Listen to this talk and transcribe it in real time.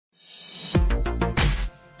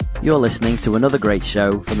You're listening to another great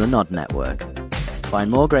show from the Nod Network.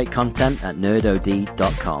 Find more great content at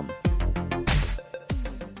nerdod.com.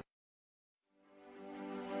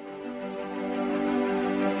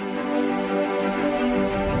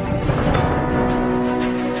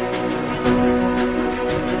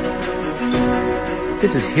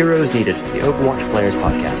 This is Heroes Needed, the Overwatch Players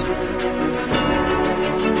Podcast.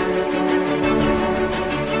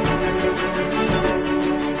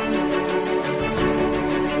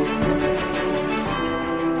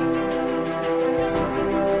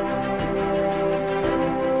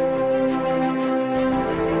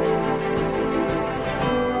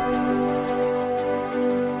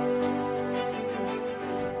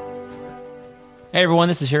 Hey everyone,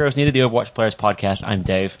 this is Heroes Needed, the Overwatch Players Podcast. I'm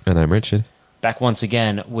Dave. And I'm Richard. Back once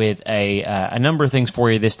again with a number of things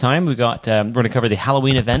for you this time. We're going to cover the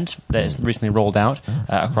Halloween event that has recently rolled out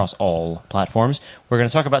across all platforms. We're going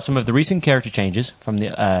to talk about some of the recent character changes from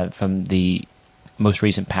the most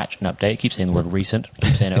recent patch and update. I keep saying the word recent. I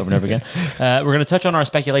keep saying it over and over again. We're going to touch on our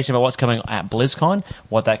speculation about what's coming at BlizzCon,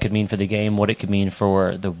 what that could mean for the game, what it could mean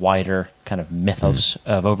for the wider kind of mythos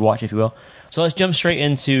of Overwatch, if you will. So let's jump straight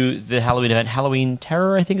into the Halloween event, Halloween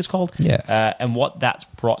Terror, I think it's called. Yeah. And what that's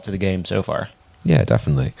brought to the game so far. Yeah,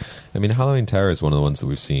 definitely. I mean, Halloween Terror is one of the ones that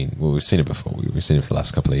we've seen. Well, we've seen it before. We've seen it for the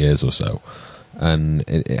last couple of years or so. And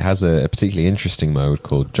it has a particularly interesting mode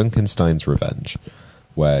called Junkenstein's Revenge,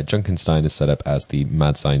 where Junkenstein is set up as the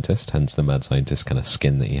mad scientist, hence the mad scientist kind of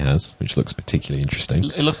skin that he has, which looks particularly interesting.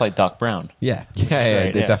 It looks like Doc Brown. Yeah,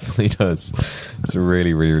 it definitely does. It's a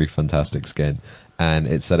really, really, really fantastic skin. And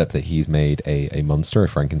it's set up that he's made a monster, a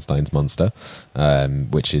Frankenstein's monster,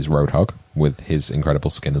 which is Roadhog, with his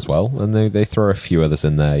incredible skin as well. And they throw a few others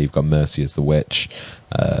in there. You've got Mercy as the witch.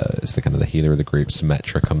 It's the kind of the healer of the group.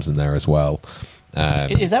 Symmetra comes in there as well.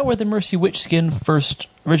 Is that where the Mercy Witch skin first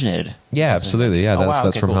originated? Yeah, absolutely. Yeah,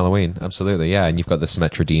 that's from cool. Halloween. Absolutely, yeah. And you've got the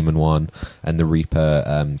Symmetra Demon one and the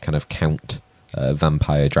Reaper kind of Count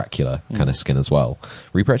vampire Dracula kind of skin as well.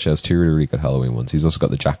 Reaper actually has two really, really good Halloween ones. He's also got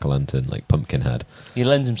the jack-o'-lantern, like pumpkin head. He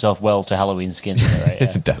lends himself well to Halloween skins, right?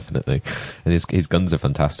 Yeah. Definitely. And his guns are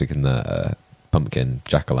fantastic in the pumpkin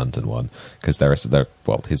jack-o'-lantern one, because they're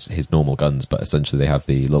his normal guns, but essentially they have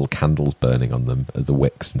the little candles burning on them, the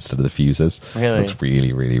wicks instead of the fuses. Really? It looks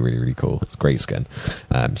really, really, really, really cool. It's a great skin.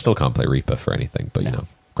 Still can't play Reaper for anything, but you know,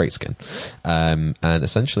 great skin. And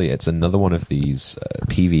essentially it's another one of these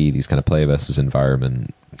PvE, these kind of player versus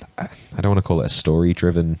environment. I don't want to call it a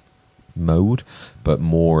story-driven mode, but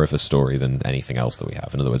more of a story than anything else that we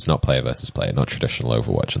have. In other words, not player versus player, not traditional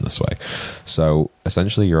Overwatch in this way. So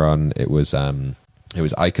essentially you're on, it was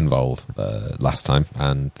Eichenwald last time,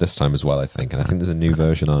 and this time as well, I think. And I think there's a new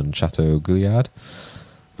version on Chateau Gouliard.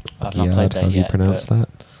 I've not played that How do you yet, pronounce that?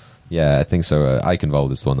 Yeah, I think so.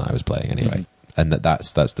 Eichenwald is the one that I was playing anyway. Mm-hmm. And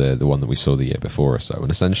that's the one that we saw the year before or so. And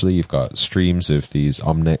essentially you've got streams of these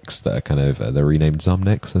Omnics that are kind of, they're renamed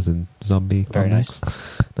Zomnics, as in zombie. Very Omnics.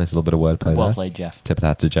 Nice little bit of wordplay well there. Played, Jeff. Tip of the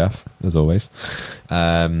hat to Jeff, as always.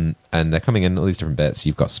 And they're coming in all these different bits.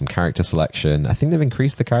 You've got some character selection. I think they've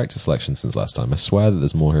increased the character selection since last time. I swear that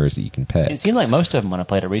there's more heroes that you can pick. It seemed like most of them when I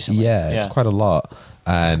played it recently. Yeah, it's quite a lot.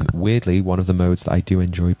 Weirdly, one of the modes that I do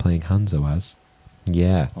enjoy playing Hanzo as.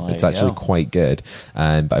 Yeah, well, it's actually quite good.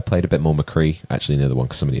 But I played a bit more McCree, actually, in the other one,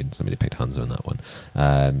 because somebody picked Hanzo in that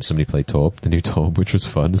one. Somebody played Torb, the new Torb, which was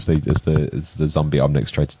fun, as the zombie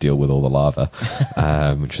Omnics tried to deal with all the lava,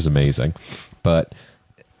 which was amazing. But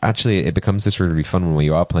actually, it becomes this really, really fun one where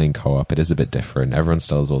you are playing co-op. It is a bit different. Everyone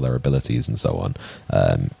still has all their abilities and so on.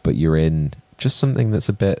 But you're in just something that's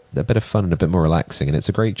a bit of fun and a bit more relaxing, and it's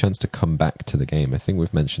a great chance to come back to the game. I think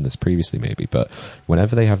we've mentioned this previously maybe, but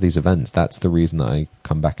whenever they have these events, that's the reason that I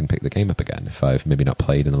come back and pick the game up again. If I've maybe not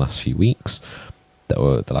played in the last few weeks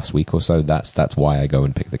or the last week or so, that's why I go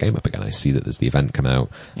and pick the game up again. I see that there's the event come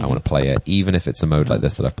out, I want to play it, even if it's a mode like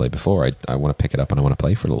this that I've played before. I want to pick it up and I want to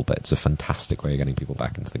play for a little bit. It's a fantastic way of getting people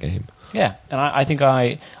back into the game. Yeah, and I think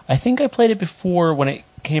I played it before when it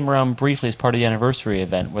came around briefly as part of the anniversary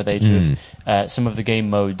event, where they some of the game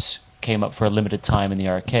modes came up for a limited time in the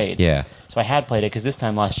arcade. Yeah. So I had played it because this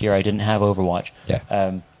time last year I didn't have Overwatch.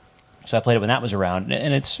 Yeah. So I played it when that was around,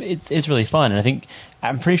 and it's really fun. And I think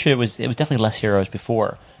I'm pretty sure it was definitely less heroes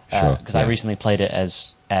before, because I recently played it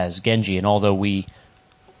as Genji, and although we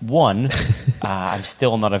won, I'm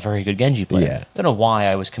still not a very good Genji player. Yeah. Don't know why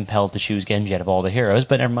I was compelled to choose Genji out of all the heroes,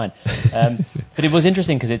 but never mind. But it was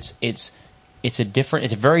interesting because it's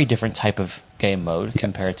a very different type of game mode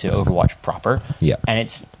compared to Overwatch proper. Yeah. And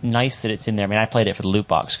it's nice that it's in there. I mean, I played it for the loot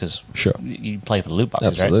box because you play for the loot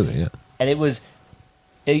boxes, right? Absolutely, yeah. And it was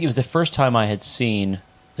the first time I had seen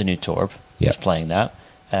the new Torb. Yeah. Was playing that.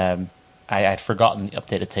 I'd forgotten the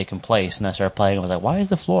update had taken place, and I started playing. I was like, "Why is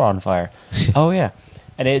the floor on fire?" Oh yeah,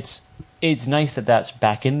 and it's nice that that's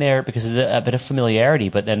back in there because there's a bit of familiarity,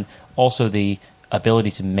 but then also the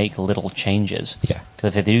ability to make little changes. Yeah.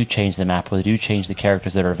 Because if they do change the map or they do change the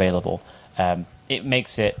characters that are available, it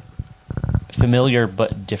makes it familiar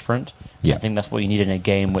but different. Yeah. I think that's what you need in a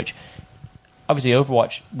game, which obviously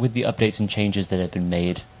Overwatch, with the updates and changes that have been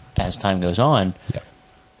made as time goes on,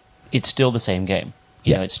 it's still the same game.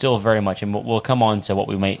 You know, it's still very much, and we'll come on to what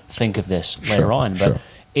we might think of this later on, but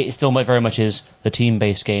it still very much is the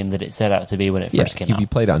team-based game that it set out to be when it first came out. If you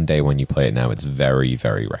played it on day one, you play it now, it's very,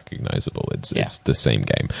 very recognizable. It's the same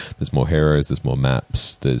game. There's more heroes, there's more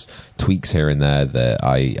maps, there's tweaks here and there that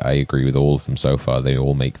I agree with all of them so far. They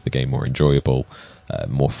all make the game more enjoyable,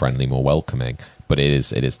 more friendly, more welcoming. But it is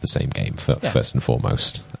the same game first and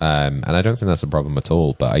foremost. And I don't think that's a problem at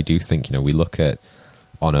all. But I do think, we look at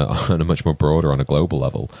on a much more broader, on a global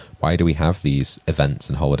level, why do we have these events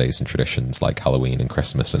and holidays and traditions like Halloween and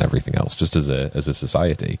Christmas and everything else? Just as a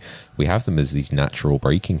society, we have them as these natural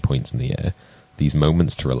breaking points in the year, these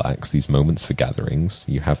moments to relax, these moments for gatherings.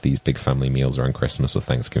 You have these big family meals around Christmas or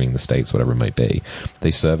Thanksgiving in the States, whatever it might be.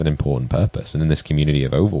 They serve an important purpose. And in this community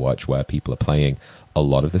of Overwatch, where people are playing a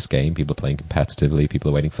lot of this game, people are playing competitively,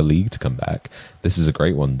 people are waiting for League to come back, this is a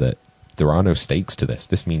great one that there are no stakes to this.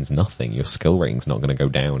 This means nothing. Your skill rating's not going to go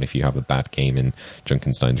down if you have a bad game in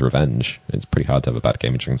Junkenstein's Revenge. It's pretty hard to have a bad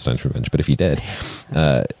game in Junkenstein's Revenge, but if you did,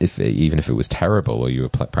 even if it was terrible or you were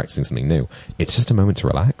practicing something new, it's just a moment to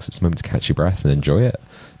relax. It's a moment to catch your breath and enjoy it,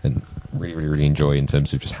 and really, really, really enjoy in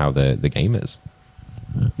terms of just how the game is.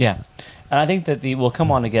 Yeah. And I think that we'll come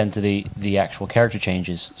on again to the actual character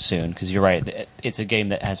changes soon, because you're right. It's a game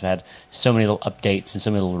that has had so many little updates and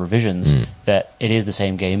so many little revisions that it is the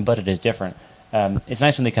same game, but it is different. It's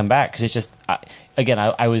nice when they come back, because it's just, I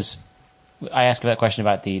asked that question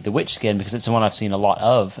about the Witch skin, because it's the one I've seen a lot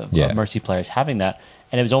of Mercy players having that,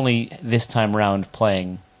 and it was only this time around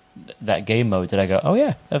playing that game mode that I go, oh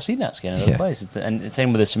yeah, I've seen that skin in other places. And the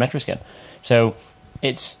same with the Symmetra skin. So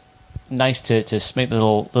it's nice to make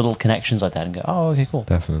little connections like that and go, oh, okay, cool.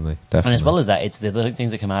 Definitely. And as well as that, it's the little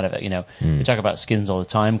things that come out of it. We talk about skins all the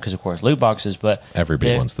time because, of course, loot boxes, but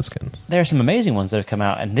everybody wants the skins. There are some amazing ones that have come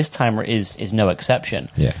out, and this timer is no exception.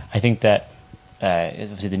 Yeah. I think that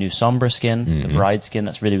obviously the new Sombra skin, the Bride skin,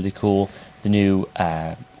 that's really, really cool. The new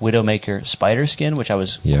Widowmaker Spider skin, which I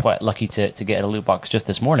was quite lucky to get at a loot box just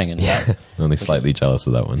this morning. And only slightly jealous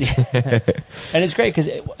of that one. And it's great because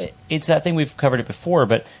it's that thing, we've covered it before,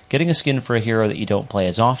 but getting a skin for a hero that you don't play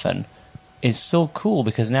as often is so cool,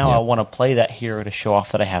 because now I want to play that hero to show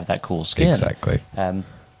off that I have that cool skin. Exactly.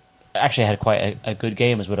 Actually, I had quite a good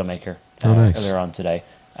game as Widowmaker nice. Earlier on today.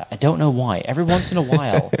 I don't know why. Every once in a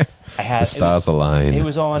while, I had the stars align. It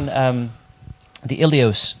was on the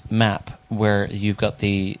Ilios map, where you've got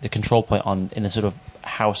the control point in the sort of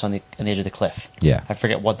house on the edge of the cliff. Yeah. I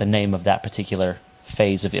forget what the name of that particular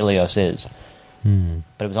phase of Ilios is.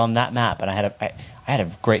 But it was on that map, and I had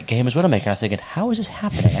a great game as Widowmaker. I was thinking, how is this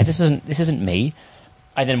happening? This isn't me.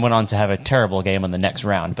 I then went on to have a terrible game on the next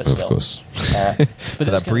round, but still. Of course. But for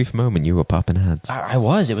that brief moment, you were popping heads. I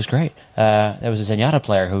was. It was great. There was a Zenyatta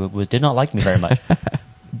player who did not like me very much.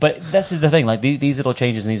 But this is the thing, like these little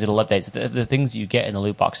changes and these little updates, the things you get in the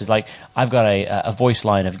loot boxes. Like, I've got a voice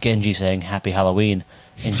line of Genji saying "Happy Halloween"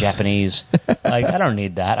 in Japanese. Like, I don't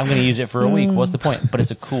need that. I'm going to use it for a week. What's the point? But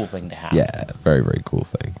it's a cool thing to have. Yeah, very, very cool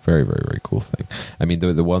thing. Very, very, very cool thing. I mean,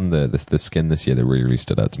 the skin this year that really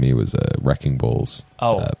stood out to me was Wrecking Ball's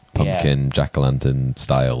pumpkin jack-o'-lantern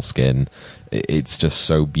style skin. It's just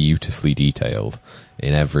so beautifully detailed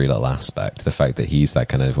in every little aspect. The fact that he's that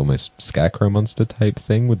kind of almost scarecrow monster type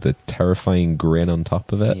thing with the terrifying grin on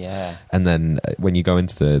top of it. Yeah. And then when you go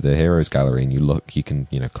into the heroes gallery and you can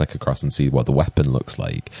click across and see what the weapon looks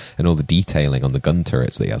like, and all the detailing on the gun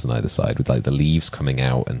turrets that he has on either side with like the leaves coming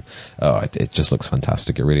out, and it just looks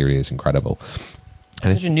fantastic. It really, really is incredible.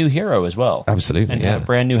 And such a new hero as well. Absolutely, and to have a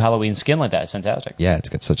brand new Halloween skin like that is fantastic. Yeah, to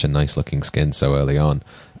get such a nice looking skin so early on.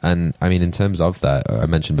 And I mean, in terms of that, I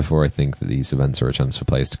mentioned before, I think that these events are a chance for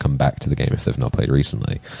players to come back to the game if they've not played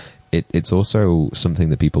recently. It's also something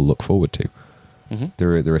that people look forward to. Mm-hmm.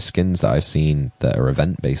 There are skins that I've seen that are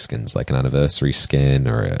event-based skins, like an anniversary skin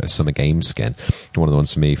or a Summer Games skin. One of the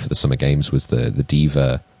ones for me for the Summer Games was the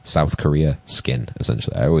Diva South Korea skin,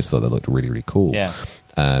 essentially. I always thought that looked really, really cool. Yeah.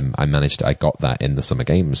 I got that in the Summer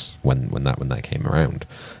Games when that came around.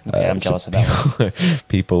 Okay, I'm jealous of that.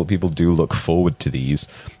 People do look forward to these.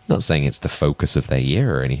 Not saying it's the focus of their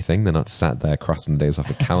year or anything. They're not sat there crossing the days off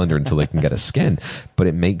a calendar until they can get a skin. But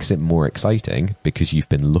it makes it more exciting because you've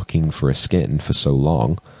been looking for a skin for so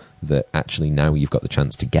long that actually now you've got the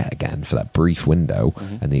chance to get again for that brief window,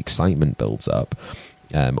 and the excitement builds up.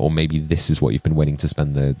 Or maybe this is what you've been waiting to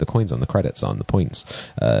spend the coins on, the credits on, the points,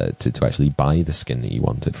 to actually buy the skin that you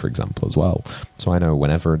wanted, for example, as well. So I know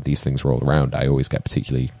whenever these things roll around, I always get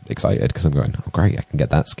particularly excited because I'm going, oh, great, I can get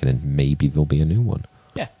that skin and maybe there'll be a new one.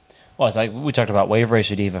 Yeah. Well, it's like we talked about Wave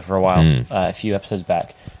Racer Diva for a while, a few episodes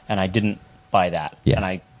back, and I didn't buy that. Yeah. And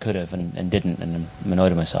I could have and didn't, and I'm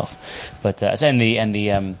annoyed at myself. But and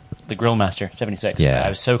the Grillmaster 76. Yeah, I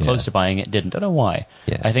was so close yeah. to buying it, didn't. I don't know why.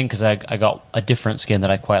 Yeah. I think because I got a different skin that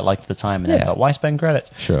I quite liked at the time, and I thought, why spend credits?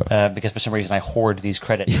 Sure. Because for some reason I hoard these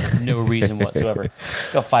credits for no reason whatsoever.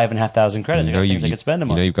 Got 5,500 credits. I got things I could spend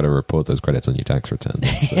them on. You've got to report those credits on your tax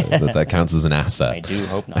returns. That counts as an asset. I do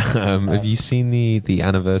hope not. Have you seen the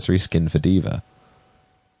anniversary skin for Diva?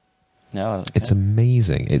 No. It's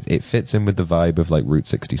amazing. It fits in with the vibe of like Route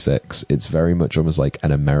 66. It's very much almost like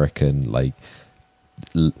an American, like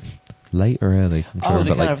late or early. I'm trying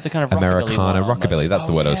to remember, the kind of Americana, rockabilly. That's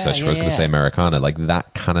the word I was yeah, searching for. I was going to say Americana, like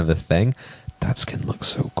that kind of a thing. That skin looks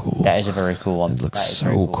so cool. That is a very cool one. It looks That is so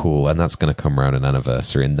very cool, and that's going to come around an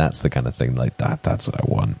anniversary, and that's the kind of thing like that. That's what I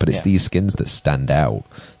want. But it's these skins that stand out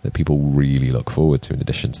that people really look forward to, in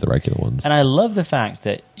addition to the regular ones. And I love the fact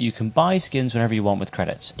that you can buy skins whenever you want with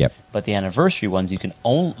credits. Yep. But the anniversary ones you can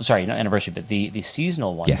only... Sorry, not anniversary, but the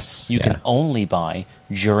seasonal ones you can only buy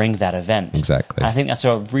during that event. Exactly. I think that's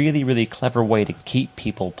a really, really clever way to keep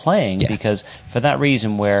people playing because for that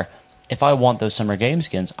reason where if I want those Summer Game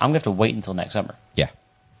skins, I'm going to have to wait until next summer. Yeah.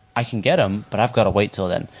 I can get them, but I've got to wait till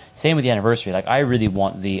then. Same with the anniversary. Like, I really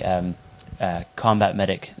want the Combat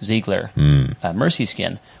Medic Ziegler Mercy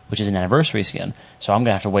skin, which is an anniversary skin. So I'm going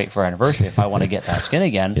to have to wait for anniversary if I want to get that skin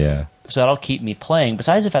again. Yeah. So that'll keep me playing.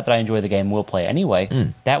 Besides the fact that I enjoy the game, will play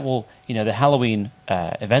anyway. That will, the Halloween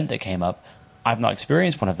event that came up, I've not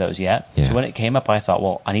experienced one of those yet. Yeah. So when it came up, I thought,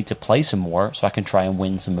 well, I need to play some more so I can try and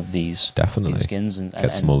win some of these, Definitely. these skins and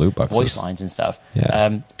Get some more loot boxes. voice lines and stuff.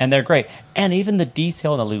 Yeah. And they're great. And even the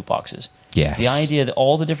detail in the loot boxes. Yes. The idea that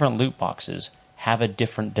all the different loot boxes have a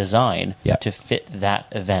different design to fit that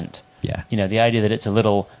event. Yeah. The idea that it's a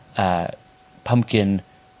little pumpkin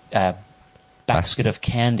basket of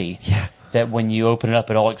candy. Yeah. That when you open it up,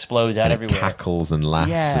 it all explodes out And everywhere. it cackles and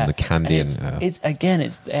laughs and the candy. It's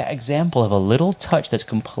the example of a little touch that's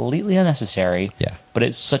completely unnecessary. Yeah. But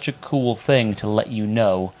it's such a cool thing to let you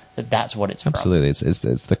know that that's what it's Absolutely. It's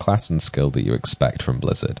the class and skill that you expect from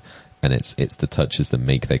Blizzard. And it's the touches that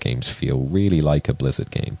make their games feel really like a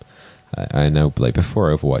Blizzard game. I know, like before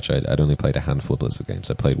Overwatch, I'd only played a handful of Blizzard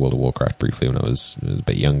games. I played World of Warcraft briefly when I was a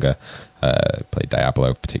bit younger. Played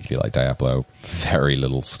Diablo, particularly like Diablo. Very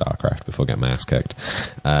little StarCraft before getting my ass kicked.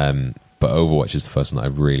 But Overwatch is the first one that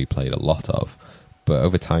I've really played a lot of. But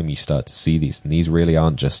over time, you start to see these, and these really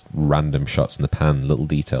aren't just random shots in the pan, little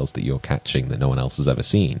details that you're catching that no one else has ever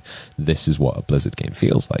seen. This is what a Blizzard game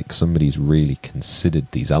feels like. Somebody's really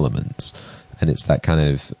considered these elements. And it's that kind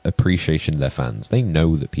of appreciation of their fans. They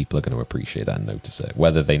know that people are going to appreciate that and notice it.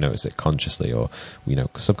 Whether they notice it consciously or,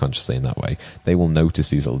 subconsciously in that way, they will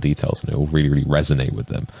notice these little details and it will really, really resonate with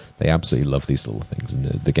them. They absolutely love these little things, and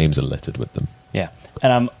the games are littered with them. Yeah.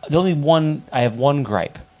 And I have one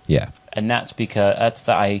gripe. Yeah. And that's that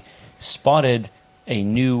I spotted a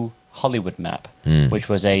new Hollywood map, which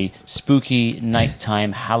was a spooky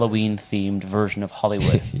nighttime Halloween-themed version of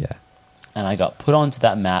Hollywood. Yeah. And I got put onto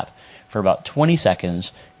that map for about 20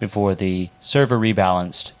 seconds before the server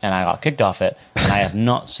rebalanced and I got kicked off it, and I have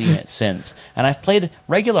not seen it since. And I've played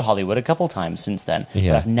regular Hollywood a couple times since then, but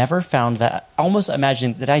I've never found that. Almost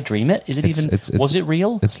imagining, did I dream it? Is it was it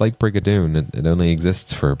real? It's like Brigadoon. It only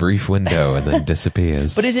exists for a brief window and then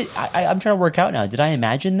disappears. But is it? I'm trying to work out now. Did I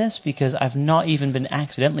imagine this? Because I've not even been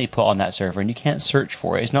accidentally put on that server, and you can't search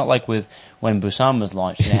for it. It's not like when Busan was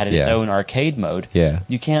launched and it had its own arcade mode. Yeah.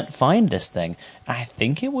 You can't find this thing. I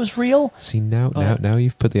think it was real. See, now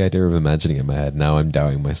you've put the idea of imagining it in my head. Now I'm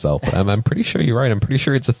doubting myself. But I'm pretty sure you're right. I'm pretty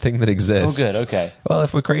sure it's a thing that exists. Oh, good. Okay. Well,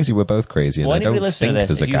 if we're crazy, we're both crazy. And Well, I anybody don't listening think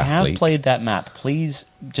to this, there's a if you gas have leak. played that map, please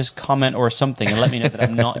just comment or something and let me know that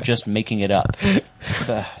I'm not just making it up.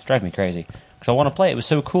 It's driving me crazy. Because I want to play it. It was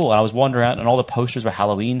so cool. And I was wandering out, and all the posters were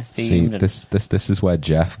Halloween themed. See, this is where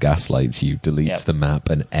Jeff gaslights you, deletes the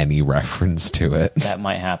map and any reference to it. That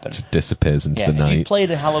might happen. Just disappears into the If night. you've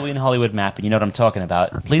played a Halloween Hollywood map and you know what I'm talking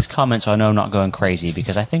about, please comment so I know I'm not going crazy,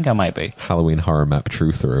 because I think I might be. Halloween horror map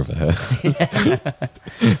truther over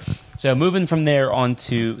here. So moving from there on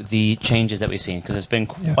to the changes that we've seen, because there's been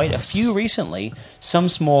quite a few recently. Some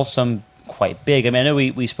small, some quite big. I mean, I know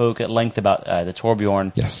we spoke at length about the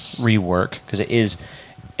Torbjorn rework, because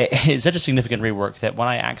it's such a significant rework that when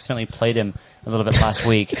I accidentally played him a little bit last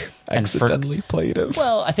week. Accidentally played him.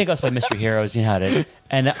 Well, I think I was playing Mystery Heroes, you had it.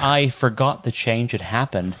 And I forgot the change had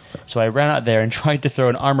happened. So I ran out there and tried to throw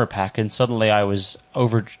an armor pack, and suddenly I was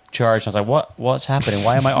overcharged. I was like, what's happening?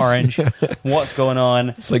 Why am I orange? What's going on?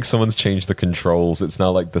 It's like someone's changed the controls. It's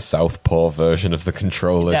now like the Southpaw version of the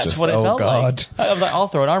controller. That's just, what it oh felt God. like. I was like, I'll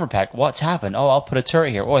throw an armor pack. What's happened? Oh, I'll put a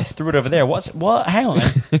turret here. Oh, I threw it over there. What? Hang on.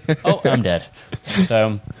 Oh, I'm dead.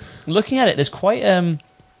 So, looking at it, there's quite a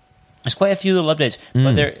few little updates,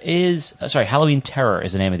 but there is... Halloween Terror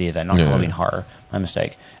is the name of the event, not Halloween Horror. My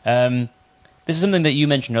mistake. This is something that you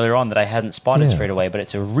mentioned earlier on that I hadn't spotted straight away, but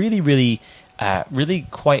it's a really, really, really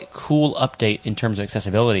quite cool update in terms of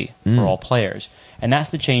accessibility for all players. And that's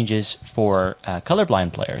the changes for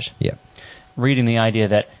colorblind players. Yeah. Reading the idea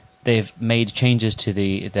that they've made changes to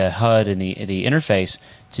the HUD and the interface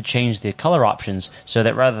to change the color options so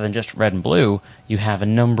that rather than just red and blue, you have a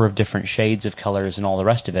number of different shades of colors and all the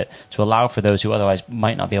rest of it to allow for those who otherwise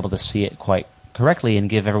might not be able to see it quite correctly and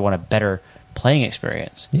give everyone a better playing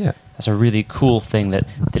experience. Yeah. That's a really cool thing that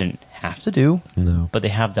they didn't have to do, but they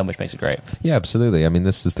have done, which makes it great. Yeah, absolutely. I mean,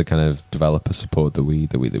 this is the kind of developer support that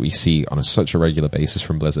we see on such a regular basis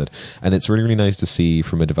from Blizzard, and it's really, really nice to see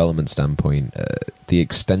from a development standpoint the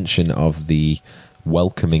extension of the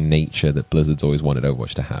welcoming nature that Blizzard's always wanted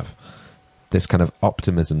Overwatch to have. This kind of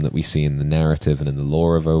optimism that we see in the narrative and in the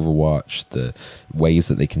lore of Overwatch, the ways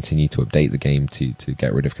that they continue to update the game to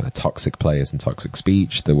get rid of kind of toxic players and toxic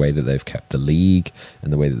speech, the way that they've kept the league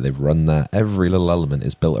and the way that they've run that. Every little element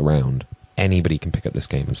is built around anybody can pick up this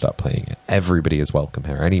game and start playing it. Everybody is welcome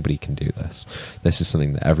here. Anybody can do this. This is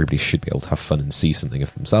something that everybody should be able to have fun and see something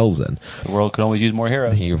of themselves in. The world could always use more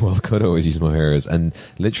heroes. The world could always use more heroes. And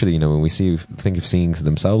literally, when we think of seeing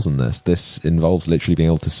themselves in this involves literally being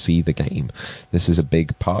able to see the game. This is a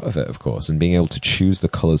big part of it, of course, and being able to choose the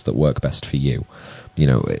colours that work best for you.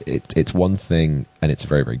 It's one thing, and it's a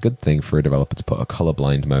very, very good thing for a developer to put a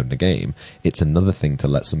colorblind mode in a game. It's another thing to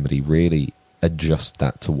let somebody really adjust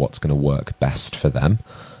that to what's going to work best for them.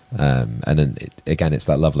 And then, again, it's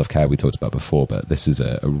that level of care we talked about before, but this is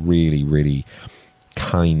a really, really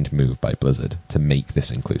kind move by Blizzard to make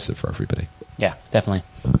this inclusive for everybody. Yeah, definitely.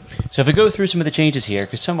 So if we go through some of the changes here,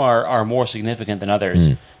 because some are more significant than others,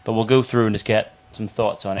 but we'll go through and just get some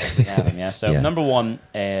thoughts on it if we have them. Yeah. So number one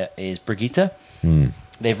is Brigitte.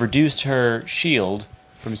 They've reduced her shield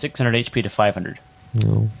from 600 HP to 500.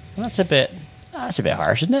 No. Well, that's a bit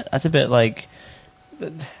harsh, isn't it? That's a bit like...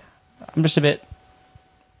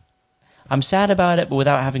 I'm sad about it, but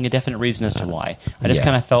without having a definite reason as to why. I just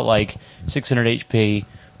kind of felt like 600 HP,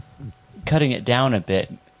 cutting it down a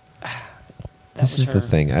bit... This is the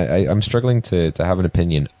thing. I'm struggling to have an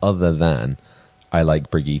opinion other than I like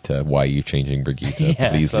Brigitte. Why are you changing Brigitte?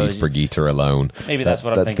 Please leave Brigitte alone. Maybe that's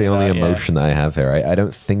what I'm thinking. That's the only about, emotion that I have here. I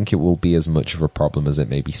don't think it will be as much of a problem as it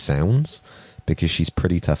maybe sounds, because she's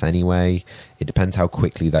pretty tough anyway. It depends how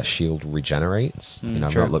quickly that shield regenerates.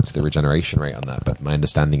 I've not looked at the regeneration rate on that, but my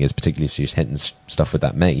understanding is, particularly if she's hitting stuff with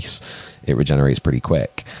that mace, it regenerates pretty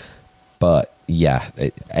quick. But yeah,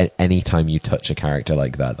 any time you touch a character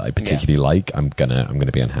like that I particularly like, I'm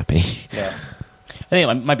gonna be unhappy. Yeah, I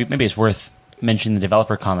think maybe it's worth mentioning the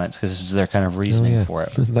developer comments, because this is their kind of reasoning for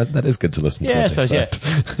it. That is good to listen to. Yeah, I suppose, yeah.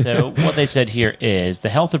 So what they said here is, the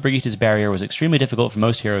health of Brigitte's barrier was extremely difficult for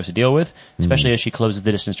most heroes to deal with, especially as she closes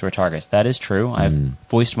the distance to her targets. That is true. I've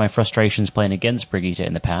voiced my frustrations playing against Brigitte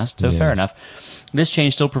in the past, so fair enough. This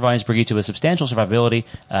change still provides Brigitte with substantial survivability,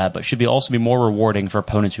 but should also be more rewarding for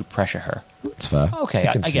opponents who pressure her. That's fair. Okay,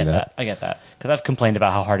 I get that. I get that. Because I've complained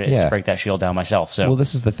about how hard it is to break that shield down myself. So, well,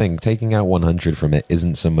 this is the thing. Taking out 100 from it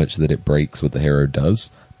isn't so much that it breaks what the hero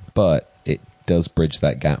does, but it does bridge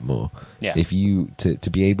that gap more. Yeah. If you to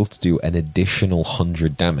be able to do an additional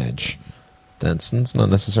 100 damage, that's not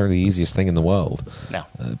necessarily the easiest thing in the world. No.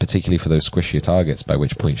 Particularly for those squishier targets, by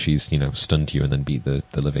which point she's stunned you and then beat the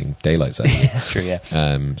living daylights out of you. That's true. Yeah.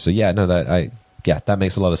 That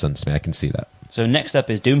makes a lot of sense to me. I can see that. So next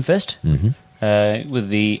up is Doomfist. With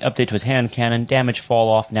the update to his hand cannon, damage fall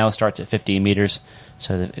off now starts at 15 meters,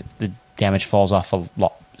 so the damage falls off a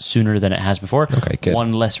lot sooner than it has before. Okay, good.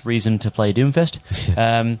 One less reason to play Doomfist,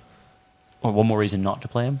 or one more reason not to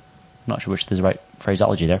play him. I'm not sure which is the right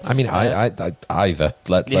phraseology there. I mean, either.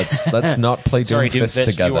 Let's not play Sorry, Doomfist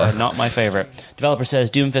together. You are not my favorite. Developer says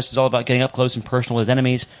Doomfist is all about getting up close and personal with his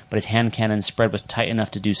enemies, but his hand cannon spread was tight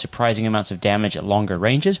enough to do surprising amounts of damage at longer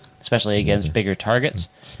ranges, especially against bigger targets.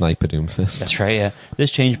 Sniper Doomfist. That's right, yeah. This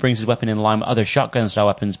change brings his weapon in line with other shotgun-style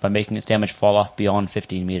weapons by making its damage fall off beyond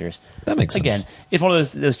 15 meters. That makes sense. Again, it's one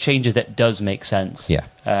of those changes that does make sense. Yeah.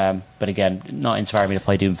 But again, not inspiring me to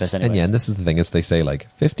play Doomfist anyway. And this is the thing, as they say,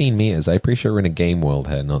 15 meters, I'm pretty sure we're in a game game world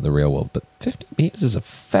here, not the real world, but 50 meters is a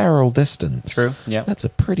fair old distance. True, yeah. That's a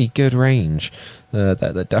pretty good range.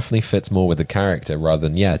 That definitely fits more with the character rather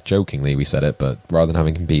than, jokingly we said it, but rather than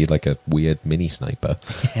having him be like a weird mini sniper,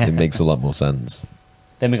 it makes a lot more sense.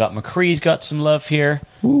 Then we got McCree's got some love here.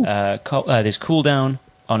 There's cooldown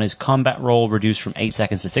on his combat roll reduced from 8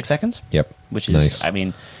 seconds to 6 seconds. Yep. Which is, nice. I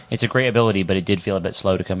mean, it's a great ability, but it did feel a bit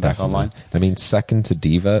slow to come back online. I mean, second to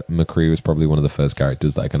Diva, McCree was probably one of the first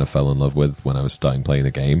characters that I kind of fell in love with when I was starting playing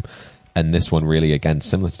the game. And this one really, again,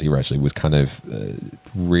 similar to Diva actually, was kind of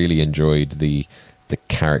really enjoyed the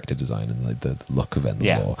character design and like the look of it and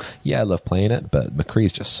the lore. Yeah, I love playing it, but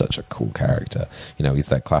McCree's just such a cool character. You know, he's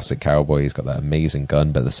that classic cowboy, he's got that amazing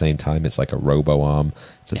gun, but at the same time it's like a robo-arm.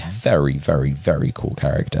 It's a very, very, very cool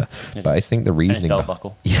character. But I think the reasoning... And his belt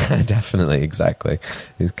buckle. Yeah, definitely, exactly.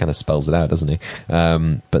 He kind of spells it out, doesn't he?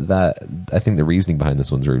 But I think the reasoning behind this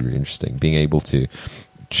one's really, really interesting. Being able to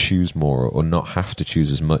choose more or not have to choose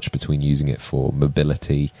as much between using it for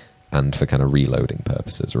mobility and for kind of reloading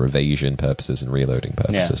purposes or evasion purposes and reloading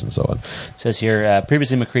purposes and so on. It says here,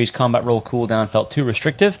 previously McCree's combat roll cooldown felt too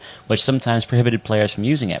restrictive, which sometimes prohibited players from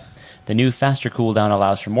using it. The new faster cooldown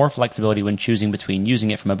allows for more flexibility when choosing between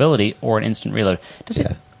using it for mobility or an instant reload. Does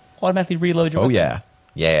it automatically reload your weapon?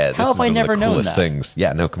 Yeah, How have I never known that? Things.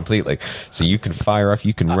 Yeah, no, completely. So you can fire off,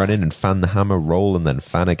 you can run in and fan the hammer, roll, and then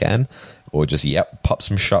fan again. Or just, pop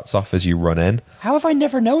some shots off as you run in. How have I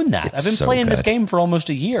never known that? I've been playing this game for almost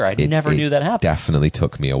a year. I never knew that happened. Definitely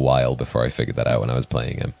took me a while before I figured that out when I was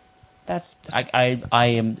playing him. I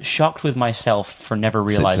am shocked with myself for never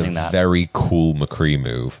realizing that. It's a very cool McCree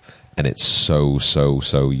move, and it's so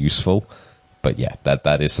useful. But yeah,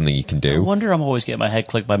 that is something you can do. I wonder I'm always getting my head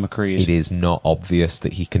clicked by McCree's. It is not obvious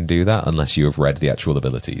that he can do that unless you have read the actual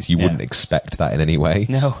abilities. You wouldn't expect that in any way.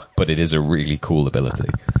 No. But it is a really cool ability.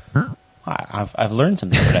 I've learned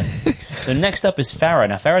something today. So next up is Pharah.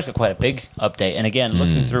 Now, Farah's got quite a big update. And again,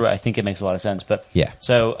 looking through it, I think it makes a lot of sense. But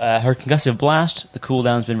So her concussive blast, the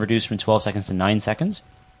cooldown's been reduced from 12 seconds to 9 seconds.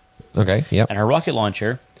 Okay, yep. And her rocket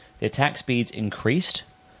launcher, the attack speed's increased.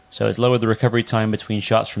 So it's lowered the recovery time between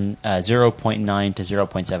shots from 0.9 to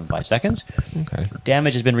 0.75 seconds. Okay.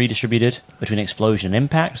 Damage has been redistributed between explosion and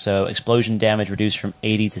impact. So explosion damage reduced from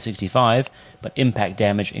 80 to 65, but impact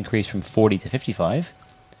damage increased from 40 to 55.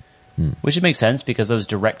 Which makes sense because those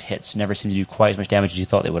direct hits never seem to do quite as much damage as you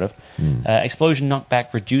thought they would have. Explosion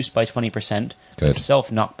knockback reduced by 20%. Good. Self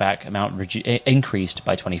knockback amount increased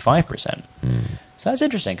by 25%. So that's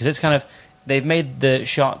interesting because it's kind of they've made the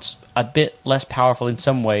shots a bit less powerful in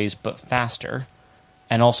some ways, but faster,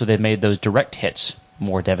 and also they've made those direct hits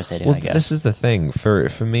more devastating. Well, I guess this is the thing for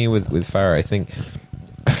me with Pharah. I think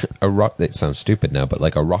a rocket. It sounds stupid now, but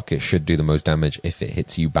like a rocket should do the most damage if it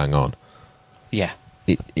hits you bang on. Yeah.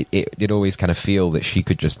 It always kind of feel that she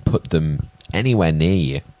could just put them anywhere near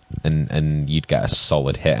you and you'd get a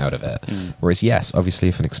solid hit out of it. Whereas, yes, obviously,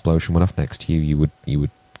 if an explosion went off next to you, you would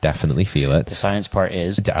definitely feel it. The science part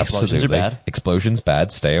is Absolutely. Explosions are bad. Explosions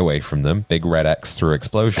bad. Stay away from them. Big red X through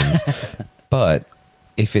explosions. But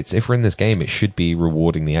if we're in this game, it should be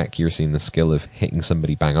rewarding the accuracy and the skill of hitting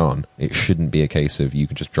somebody bang on. It shouldn't be a case of you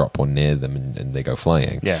can just drop one near them and they go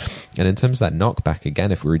flying. Yeah. And in terms of that knockback,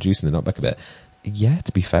 again, if we're reducing the knockback a bit,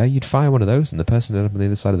 to be fair, you'd fire one of those and the person ended up on the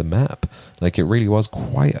other side of the map. Like, it really was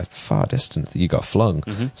quite a far distance that you got flung.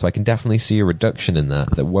 So I can definitely see a reduction in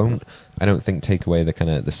that won't, I don't think, take away the kind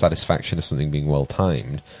of the satisfaction of something being well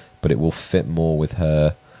timed, but it will fit more with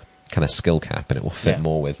her kind of skill cap, and it will fit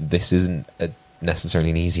more with, this isn't necessarily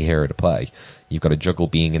an easy hero to play. You've got to juggle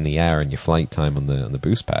being in the air and your flight time on the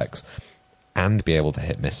boost packs and be able to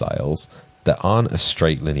hit missiles that aren't a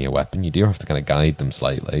straight linear weapon. You do have to kind of guide them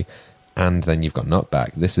slightly. And then you've got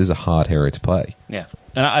knockback. This is a hard hero to play. Yeah.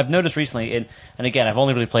 And I've noticed recently, and again, I've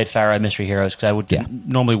only really played Pharah in Mystery Heroes because I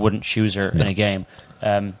normally wouldn't choose her in a game.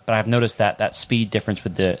 But I've noticed that speed difference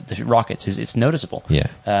with the rockets it's noticeable. Yeah.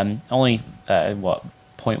 Only,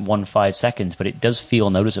 0.15 seconds, but it does feel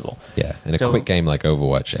noticeable. Yeah. In a quick game like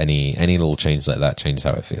Overwatch, any little change like that changes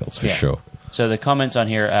how it feels, for sure. So the comments on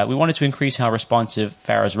here, we wanted to increase how responsive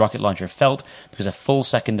Pharah's rocket launcher felt because a full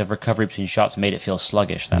second of recovery between shots made it feel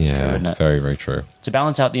sluggish. That's true, isn't it? Very, very true. To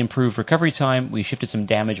balance out the improved recovery time, we shifted some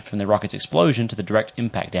damage from the rocket's explosion to the direct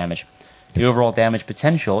impact damage. The overall damage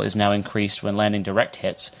potential is now increased when landing direct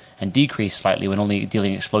hits and decreased slightly when only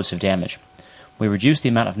dealing explosive damage. We reduced the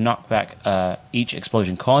amount of knockback each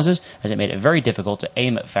explosion causes, as it made it very difficult to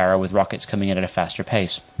aim at Pharah with rockets coming in at a faster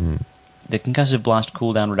pace. The concussive blast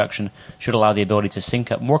cooldown reduction should allow the ability to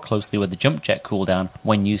sync up more closely with the jump jet cooldown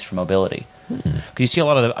when used for mobility. Because you see a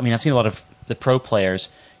lot of I've seen a lot of the pro players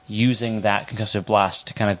using that concussive blast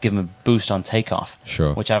to kind of give him a boost on takeoff.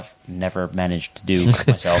 Sure. Which I've never managed to do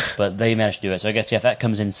myself, but they managed to do it. So I guess, if that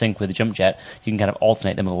comes in sync with the jump jet, you can kind of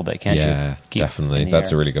alternate them a little bit, can't you? Yeah, Keep definitely. in the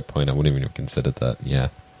That's air. a really good point. I wouldn't even have considered that. Yeah.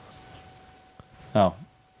 Oh,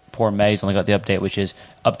 poor May's only got the update, which is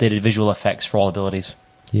updated visual effects for all abilities.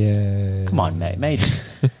 Yeah. Come on, May. May.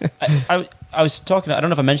 I was talking, I don't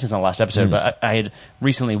know if I mentioned this in the last episode, but I had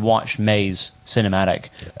recently watched May's cinematic,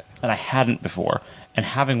 and I hadn't before. And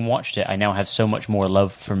having watched it, I now have so much more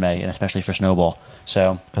love for May, and especially for Snowball.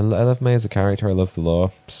 So I love May as a character. I love the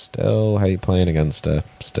lore. Still hate playing against her.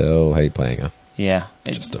 Still hate playing her. yeah,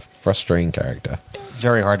 Just a frustrating character.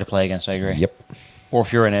 very hard to play against, I agree. Yep. Or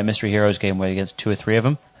if you're in a Mystery Heroes game where you against 2 or 3 of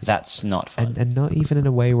them, that's not fun. And not even in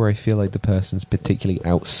a way where I feel like the person's particularly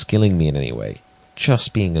outskilling me in any way.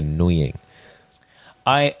 Just being annoying.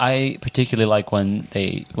 I particularly like when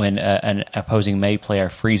an opposing May player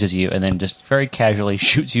freezes you and then just very casually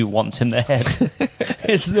shoots you once in the head.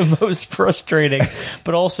 It's the most frustrating,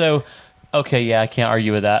 but also, okay, yeah, I can't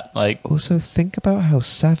argue with that. Like, Also, think about how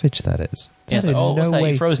savage that is. yeah, it's like, oh, what's that?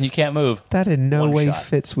 You're frozen, you can't move. That in no One way shot.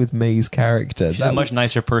 fits with May's character. She's a much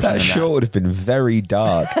nicer person That than sure that. would have been very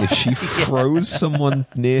dark if she froze someone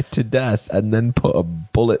near to death and then put a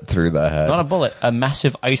bullet through their head. Not a bullet, a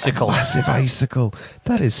massive icicle. Massive icicle.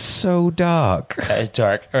 That is so dark. That is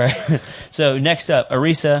dark. All right. So next up,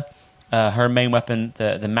 Orisa. Her main weapon,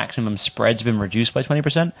 the maximum spread's been reduced by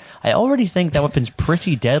 20%. I already think that weapon's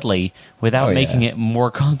pretty deadly without Oh, making yeah. it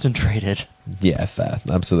more concentrated. Yeah, fair.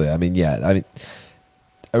 Absolutely. I mean,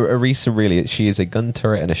 Orisa really, she is a gun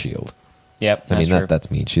turret and a shield. Yep, that's true. That's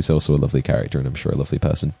mean. She's also a lovely character and I'm sure a lovely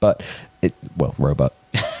person. But, robot.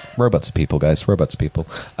 Robots are people, guys. Robots are people.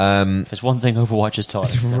 If there's one thing Overwatch has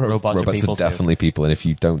taught, it's that robots are people definitely people, and if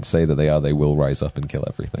you don't say that they are, they will rise up and kill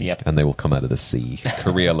everything. Yep. And they will come out of the sea.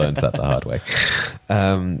 Korea learned that the hard way.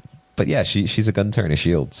 But yeah, she's a gun turret and a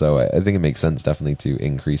shield, so I think it makes sense definitely to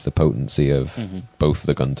increase the potency of both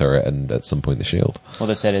the gun turret and at some point the shield. What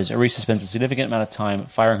they said is Orisa spends a significant amount of time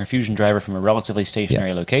firing her fusion driver from a relatively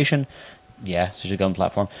stationary location. Yeah, such a gun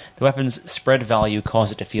platform. The weapon's spread value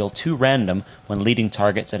caused it to feel too random when leading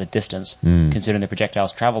targets at a distance, considering the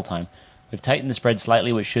projectile's travel time. We've tightened the spread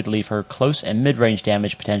slightly, which should leave her close and mid-range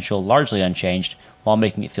damage potential largely unchanged, while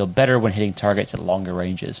making it feel better when hitting targets at longer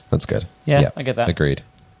ranges. That's good. Yeah, I get that. Agreed.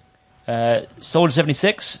 Soldier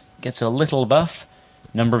 76 gets a little buff.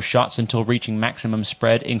 Number of shots until reaching maximum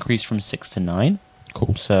spread increased from 6 to 9.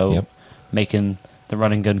 Cool. So, making the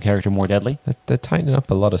running gun character more deadly. They're tightening up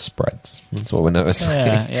a lot of spreads. That's what we're noticing.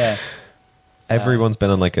 Yeah. Everyone's been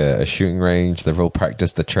on like a shooting range. They've all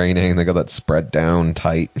practiced the training. They got that spread down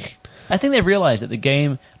tight. I think they've realized that the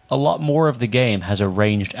game, a lot more of the game has a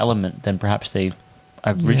ranged element than perhaps they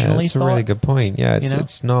originally it's thought. a really good point. Yeah, You know?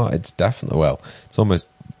 it's not. It's definitely, well, it's almost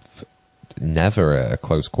never a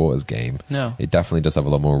close quarters game. No. It definitely does have a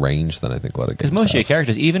lot more range than I think a lot of games Because most of your have.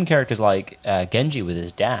 characters, even characters like Genji with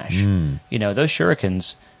his dash, you know, those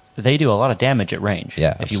shurikens, they do a lot of damage at range.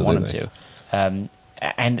 Yeah, if you want them to.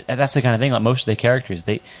 And that's the kind of thing. Like most of the characters,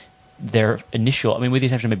 their initial. I mean, with the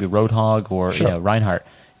exception of maybe Roadhog or Sure. Reinhardt,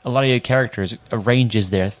 a lot of your characters, range is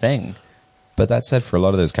their thing. But that said, for a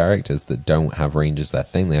lot of those characters that don't have range as their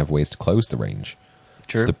thing, they have ways to close the range.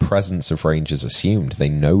 True. The presence of range is assumed. They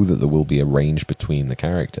know that there will be a range between the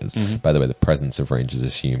characters. By the way, the presence of range is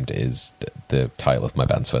assumed is the title of my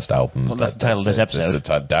band's first album. Well, that's the title of this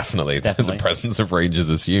episode. Definitely. Definitely. The presence of range is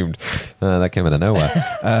assumed. That came out of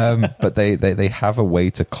nowhere. But they have a way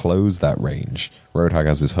to close that range. Roadhog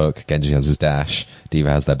has his hook. Genji has his dash. D.Va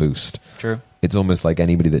has their boost. True. It's almost like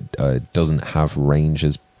anybody that doesn't have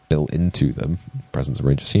ranges built into them, presence of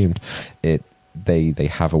range assumed, they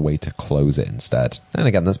have a way to close it instead. And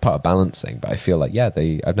again, that's part of balancing. But I feel like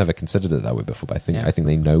I've never considered it that way before. But I think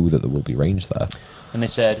they know that there will be range there. And they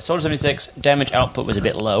said Soldier 76 damage output was a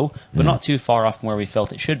bit low, but not too far off from where we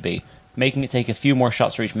felt it should be. Making it take a few more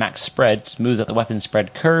shots to reach max spread smooths out the weapon's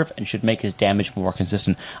spread curve and should make his damage more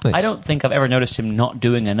consistent. Nice. I don't think I've ever noticed him not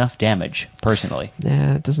doing enough damage, personally.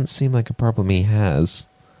 Yeah, it doesn't seem like a problem he has.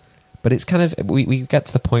 But it's kind of we get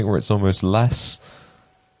to the point where it's almost less.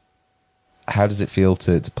 How does it feel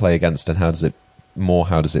to play against, and how does it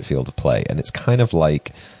feel to play? And it's kind of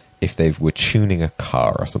like if they were tuning a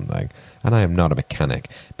car or something. And I am not a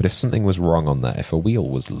mechanic, but if something was wrong on that, if a wheel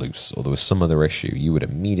was loose or there was some other issue, you would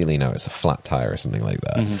immediately know it's a flat tire or something like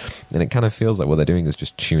that. And it kind of feels like what they're doing is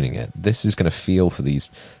just tuning it. This is going to feel for these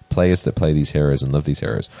players that play these heroes and love these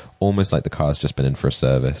heroes almost like the car's just been in for a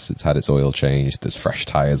service. It's had its oil changed, there's fresh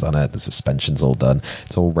tires on it, the suspension's all done,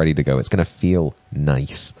 it's all ready to go. It's going to feel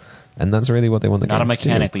nice. And that's really what they want the game Not a to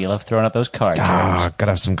mechanic, do. but you love throwing out those cards. Gotta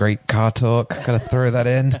have some great car talk. Gotta throw that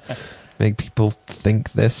in. Make people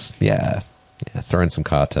think this. Yeah, throw in some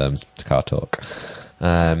car terms to car talk.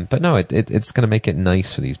 But no, it's going to make it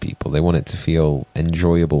nice for these people. They want it to feel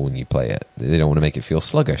enjoyable when you play it. They don't want to make it feel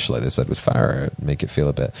sluggish, like they said with Farah. Make it feel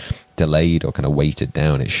a bit delayed or kind of weighted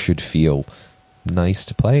down. It should feel nice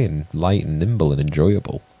to play and light and nimble and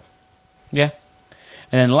enjoyable. Yeah.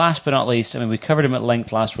 And then last but not least, I mean, we covered him at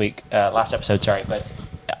length last episode, but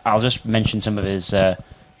I'll just mention some of his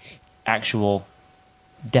actual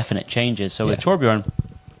definite changes. So with Torbjorn,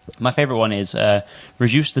 my favorite one is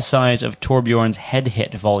reduce the size of Torbjorn's head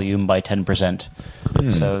hit volume by 10%.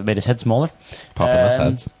 So it made his head smaller. Popping less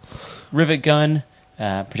heads. Rivet gun,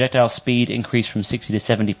 projectile speed increased from 60 to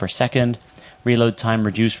 70 per second. Reload time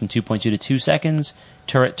reduced from 2.2 to 2 seconds.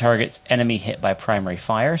 Turret targets enemy hit by primary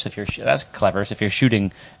fire. So if you're that's clever. So if you're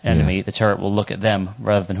shooting an enemy, the turret will look at them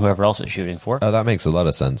rather than whoever else it's shooting for. Oh, that makes a lot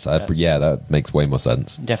of sense. That makes way more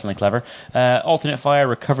sense. Definitely clever. Alternate fire,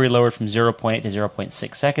 recovery lowered from 0.8 to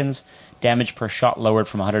 0.6 seconds. Damage per shot lowered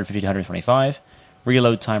from 150 to 125.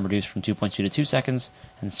 Reload time reduced from 2.2 to 2 seconds.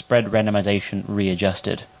 And spread randomization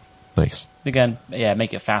readjusted. Nice. Again,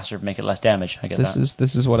 make it faster, make it less damage. I get that.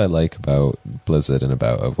 This is what I like about Blizzard and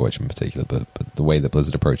about Overwatch in particular, but the way that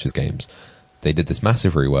Blizzard approaches games. They did this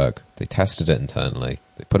massive rework. They tested it internally.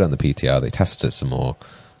 They put it on the PTR. They tested it some more.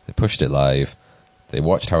 They pushed it live. They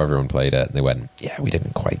watched how everyone played it. And they went, yeah, we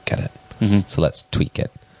didn't quite get it. Mm-hmm. So let's tweak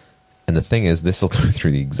it. And the thing is, this will go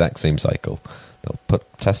through the exact same cycle. They'll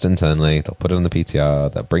test internally, they'll put it on the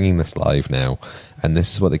PTR, they're bringing this live now, and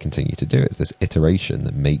this is what they continue to do. It's this iteration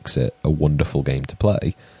that makes it a wonderful game to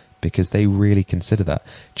play, because they really consider that.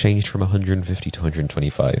 Changed from 150 to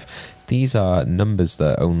 125. These are numbers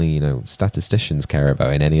that only, statisticians care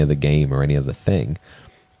about in any other game or any other thing,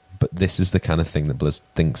 but this is the kind of thing that Blizz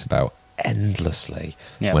thinks about endlessly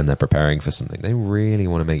when they're preparing for something. They really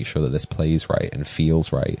want to make sure that this plays right and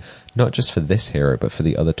feels right, not just for this hero but for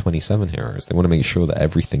the other 27 heroes. They want to make sure that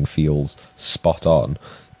everything feels spot on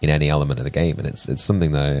in any element of the game, and it's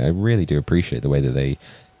something that I really do appreciate, the way that they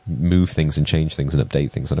move things and change things and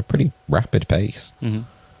update things at a pretty rapid pace. Mm-hmm.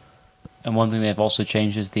 And one thing they've also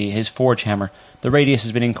changed is his Forge Hammer. The radius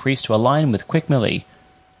has been increased to align with Quick Melee.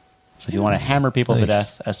 So if you want to hammer people to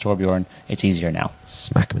death as Torbjorn, it's easier now.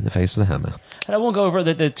 Smack him in the face with a hammer. And I won't go over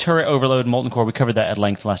the turret overload Molten Core. We covered that at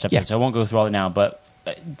length last episode, Yeah. so I won't go through all it now. But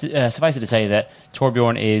suffice it to say that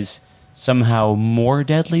Torbjorn is somehow more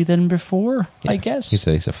deadly than before, I guess.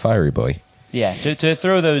 He's a fiery boy. Yeah, to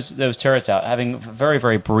throw those turrets out, having very,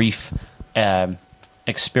 very brief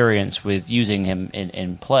experience with using him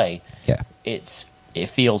in play, it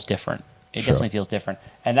feels different. It definitely feels different.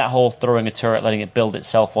 And that whole throwing a turret, letting it build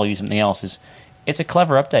itself while using something else it's a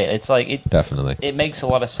clever update. It's like Definitely. It makes a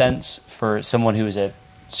lot of sense for someone who is a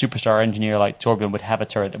superstar engineer like Torbjorn would have a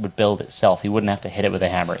turret that would build itself. He wouldn't have to hit it with a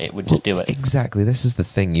hammer. It would just do it. Exactly. This is the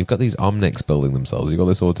thing. You've got these Omnics building themselves. You've got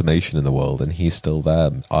this automation in the world, and he's still there,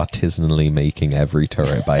 artisanally making every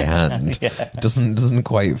turret by hand. Doesn't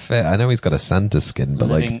quite fit. I know he's got a Santa skin, but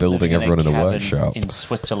building everyone in a workshop in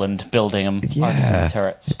Switzerland, building them artisan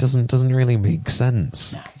turrets. It doesn't really make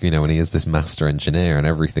sense. No. When he is this master engineer and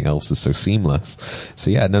everything else is so seamless. So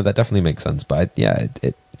that definitely makes sense. But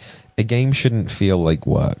a game shouldn't feel like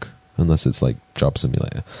work unless it's like Job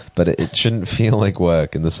Simulator. But it shouldn't feel like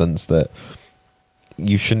work in the sense that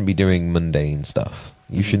you shouldn't be doing mundane stuff.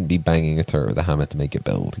 You shouldn't be banging a turret with a hammer to make it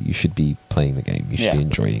build. You should be playing the game. You should be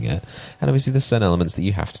enjoying it. And obviously there's certain elements that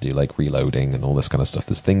you have to do, like reloading and all this kind of stuff.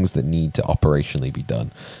 There's things that need to operationally be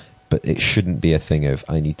done. But it shouldn't be a thing of,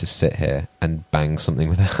 I need to sit here and bang something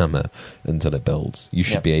with a hammer until it builds. You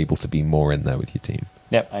should be able to be more in there with your team.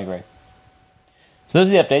 Yep, I agree. So those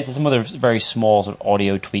are the updates. There's some other very small sort of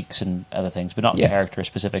audio tweaks and other things, but not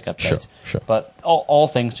character-specific updates. Sure. But all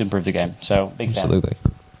things to improve the game. So big fan. Absolutely.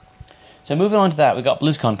 So moving on to that, we've got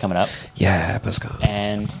BlizzCon coming up. Yeah, BlizzCon.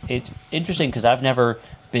 And it's interesting because I've never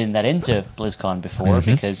been that into BlizzCon before,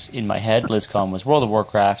 because in my head, BlizzCon was World of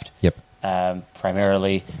Warcraft. Yep.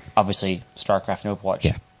 Primarily, obviously, StarCraft and Overwatch.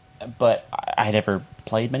 Yeah. But I had never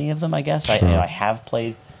played many of them, I guess. Sure. I have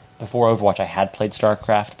played, before Overwatch, I had played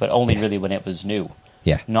StarCraft, but only really when it was new.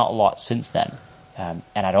 Yeah. Not a lot since then. And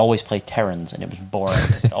I'd always play Terrans, and it was boring,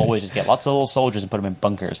 because I'd always just get lots of little soldiers and put them in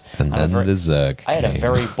bunkers. And then the Zerg I had a came.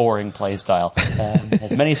 very boring play style.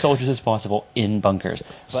 As many soldiers as possible in bunkers.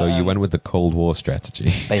 But, so you went with the Cold War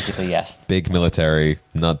strategy. Basically, yes. Big military,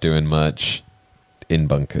 not doing much, in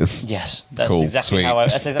bunkers. Yes. That's cool, exactly sweet.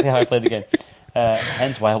 that's exactly how I played the game.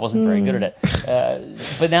 Hence why I wasn't very good at it.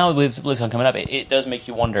 But now with BlizzCon coming up, it does make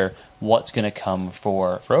you wonder what's going to come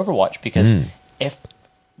for Overwatch, because if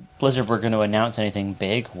Blizzard were going to announce anything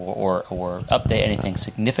big or update anything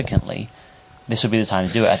significantly, this would be the time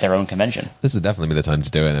to do it at their own convention. This would definitely be the time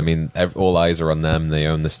to do it. I mean, all eyes are on them. They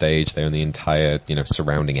own the stage. They own the entire,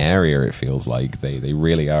 surrounding area, it feels like. They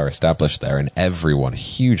really are established there, and everyone,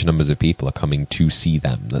 huge numbers of people are coming to see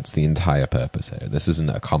them. That's the entire purpose here. This isn't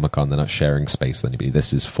a Comic-Con. They're not sharing space with anybody.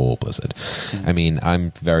 This is for Blizzard. Mm-hmm. I mean,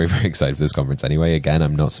 I'm very, very excited for this conference anyway. Again,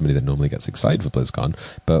 I'm not somebody that normally gets excited for BlizzCon,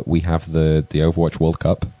 but we have the Overwatch World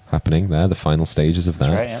Cup happening there, the final stages of that.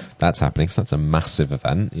 That's right, yeah. That's happening, so that's a massive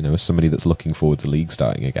event. As somebody that's looking forward to League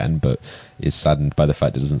starting again, but is saddened by the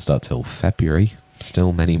fact it doesn't start till February,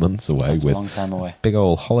 still many months away, that's with a long time away. Big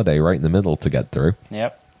old holiday right in the middle to get through.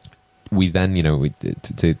 Yep. We then,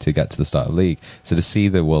 to get to the start of League, so to see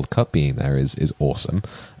the World Cup being there is awesome.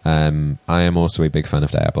 I am also a big fan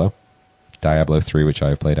of Diablo. Diablo 3, which I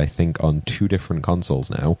have played, I think, on 2 different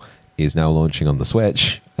consoles now, is now launching on the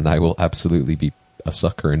Switch, and I will absolutely be a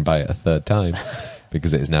sucker and buy it a 3rd time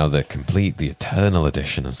because it is now the eternal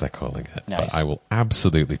edition, as they're calling it. Nice. But I will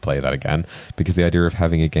absolutely play that again, because the idea of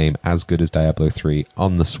having a game as good as Diablo 3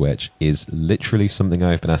 on the Switch is literally something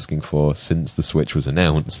I've been asking for since the Switch was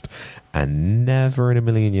announced, and never in a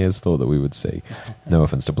million years thought that we would see. No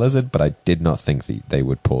offense to Blizzard, but I did not think that they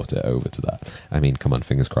would port it over to that. I mean, come on,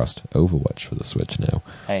 fingers crossed, Overwatch for the Switch now.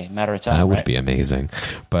 Hey, matter of time, that would right? be amazing.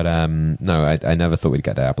 But no, I never thought we'd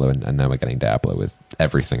get Diablo, and now we're getting Diablo with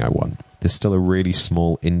everything I want. There's still a really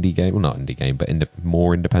small indie game, well, not indie game, but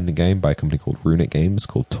more independent game by a company called Runic Games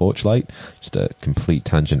called Torchlight. Just a complete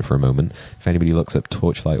tangent for a moment. If anybody looks up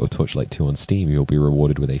Torchlight or Torchlight 2 on Steam, you'll be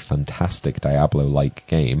rewarded with a fantastic Diablo-like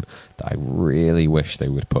game that I really wish they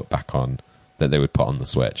would put on the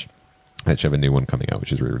Switch. They actually have a new one coming out,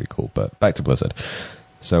 which is really, really cool. But back to Blizzard.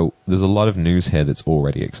 So there's a lot of news here that's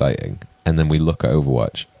already exciting. And then we look at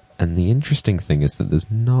Overwatch. And the interesting thing is that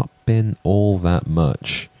there's not been all that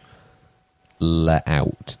much let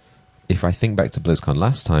out. If I think back to BlizzCon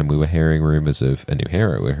last time, we were hearing rumours of a new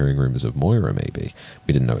hero. We were hearing rumours of Moira, maybe.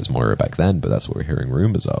 We didn't know it was Moira back then, but that's what we're hearing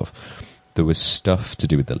rumours of. There was stuff to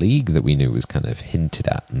do with the League that we knew was kind of hinted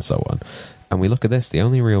at and so on. And we look at this, the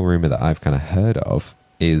only real rumour that I've kind of heard of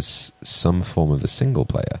is some form of a single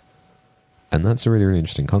player. And that's a really, really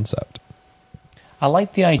interesting concept. I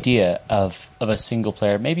like the idea of a single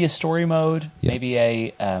player, maybe a story mode, Yeah. maybe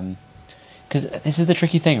a... because this is the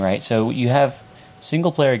tricky thing, right? So you have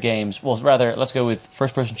single-player games, well, rather, let's go with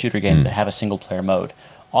first-person shooter games that have a single-player mode.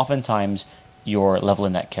 Oftentimes, you're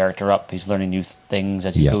leveling that character up. He's learning new things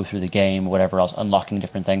as you go through the game, whatever else, unlocking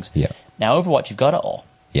different things. Yeah. Now, Overwatch, you've got it all.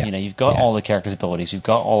 Yeah. You've got all the characters' abilities. You've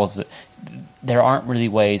got all of the... There aren't really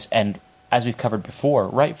ways, and as we've covered before,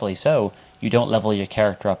 rightfully so, you don't level your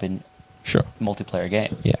character up in multiplayer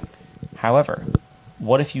game. Yeah. However,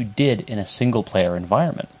 what if you did in a single-player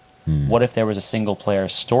environment? What if there was a single-player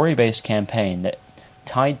story-based campaign that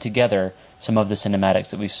tied together some of the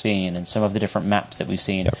cinematics that we've seen and some of the different maps that we've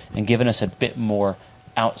seen and given us a bit more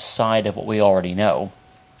outside of what we already know?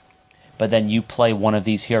 But then you play one of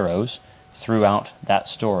these heroes throughout that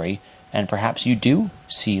story, and perhaps you do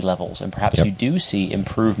see levels, and perhaps you do see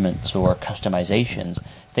improvements or customizations,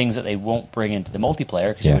 things that they won't bring into the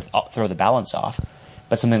multiplayer because it would throw the balance off,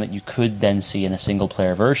 but something that you could then see in a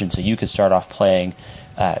single-player version. So you could start off playing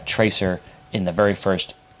Tracer in the very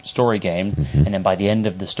first story game, and then by the end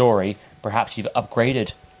of the story, perhaps you've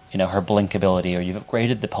upgraded, her blink ability, or you've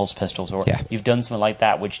upgraded the pulse pistols, or you've done something like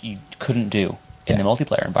that which you couldn't do in the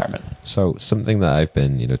multiplayer environment. So something that I've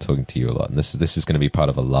been, talking to you a lot, and this is going to be part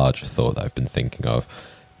of a larger thought that I've been thinking of.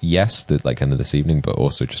 Yes, kind of this evening, but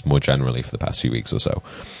also just more generally for the past few weeks or so.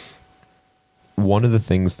 One of the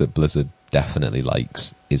things that Blizzard definitely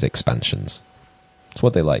likes is expansions. It's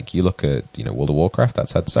what they like. You look at, World of Warcraft,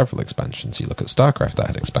 that's had several expansions. You look at StarCraft, that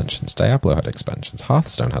had expansions. Diablo had expansions.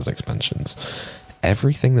 Hearthstone has expansions.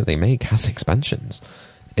 Everything that they make has expansions.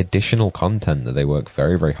 Additional content that they work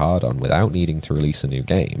very, very hard on without needing to release a new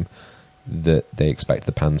game that they expect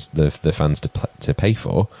the fans to pay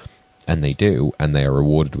for, and they do, and they are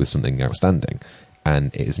rewarded with something outstanding.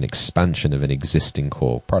 And it is an expansion of an existing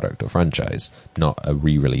core product or franchise, not a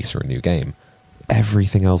re-release or a new game.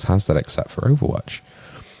 Everything else has that except for Overwatch.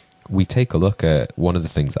 We take a look at one of the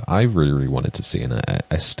things that I really, really wanted to see, and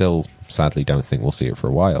I still sadly don't think we'll see it for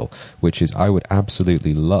a while, which is I would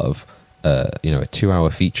absolutely love a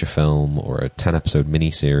 2-hour feature film or a 10-episode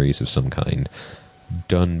miniseries of some kind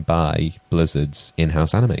done by Blizzard's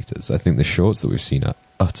in-house animators. I think the shorts that we've seen are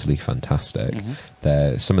utterly fantastic.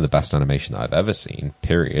 They're some of the best animation that I've ever seen,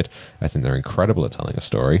 period. I think they're incredible at telling a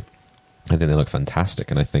story. I think they look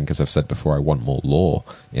fantastic, and I think, as I've said before, I want more lore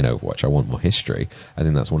in Overwatch. I want more history. I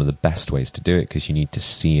think that's one of the best ways to do it, because you need to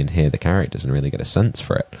see and hear the characters and really get a sense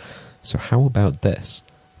for it. So how about this?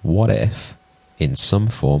 What if, in some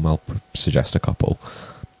form, I'll suggest a couple,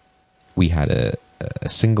 we had a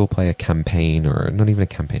single-player campaign, or not even a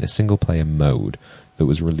campaign, a single-player mode that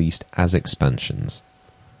was released as expansions.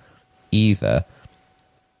 Either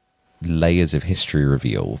layers of history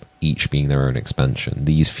revealed, each being their own expansion.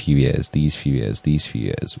 These few years, these few years, these few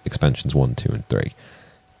years. Expansions 1, 2, and 3.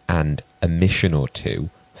 And a mission or two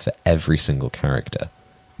for every single character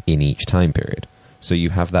in each time period. So you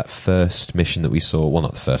have that first mission that we saw, well,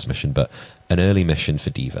 not the first mission, but an early mission for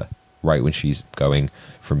D.Va, right when she's going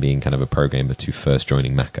from being kind of a pro gamer to first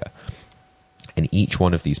joining Mecha. And each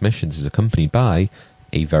one of these missions is accompanied by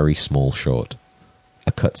a very small short,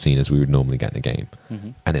 a cutscene as we would normally get in a game. Mm-hmm.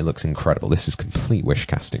 And it looks incredible. This is complete wish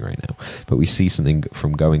casting right now. But we see something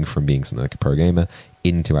from going from being something like a pro gamer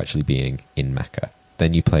into actually being in Mecha.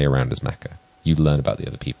 Then you play around as Mecha. You learn about the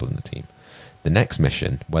other people in the team. The next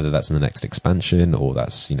mission, whether that's in the next expansion or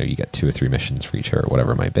that's, you get 2 or 3 missions for each hero,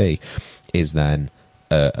 whatever it might be, is then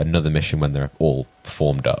another mission when they're all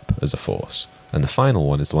formed up as a force. And the final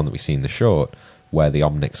one is the one that we see in the short, where the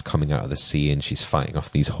Omnic's coming out of the sea and she's fighting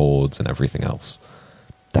off these hordes and everything else.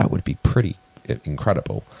 That would be pretty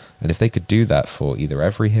incredible. And if they could do that for either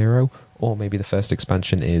every hero, or maybe the first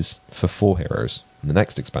expansion is for 4 heroes, and the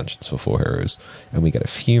next expansion's for 4 heroes, and we get a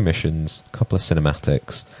few missions, a couple of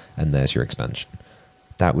cinematics, and there's your expansion.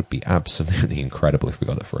 That would be absolutely incredible if we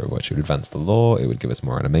got that for Overwatch. It would advance the lore, it would give us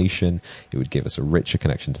more animation, it would give us a richer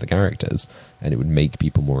connection to the characters, and it would make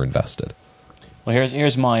people more invested. Well,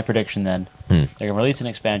 here's my prediction then. They're going to release an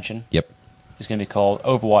expansion. Yep. It's going to be called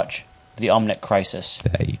Overwatch The Omnic Crisis.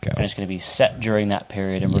 There you go. And it's going to be set during that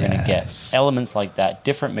period, and we're going to get elements like that,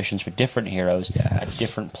 different missions for different heroes at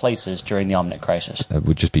different places during the Omnic Crisis. That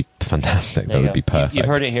would just be fantastic. That would be perfect. You've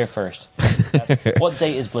heard it here first. What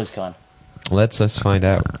date is BlizzCon? Let's us find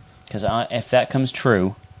out. Because if that comes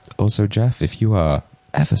true... Also, Jeff, if you are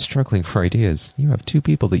ever struggling for ideas, you have 2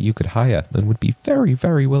 people that you could hire and would be very,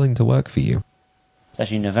 very willing to work for you. It's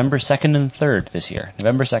actually November 2nd and 3rd this year.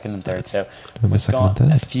 November 2nd and 3rd. So we've got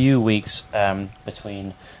a few weeks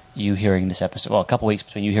between you hearing this episode. Well, a couple weeks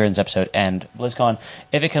between you hearing this episode and BlizzCon.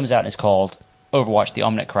 If it comes out and it's called Overwatch The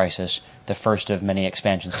Omnic Crisis, the first of many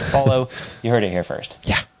expansions to follow, you heard it here first.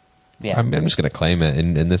 Yeah. I'm just going to claim it.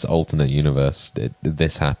 In this alternate universe,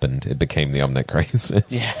 this happened. It became the Omnic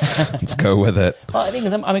Crisis. Yeah. Let's go with it. Well, I think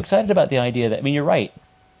I'm excited about the idea that, you're right.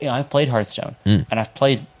 I've played Hearthstone, and I've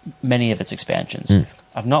played many of its expansions.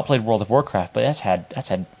 I've not played World of Warcraft, but that's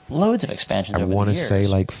had loads of expansions over the years. I want to say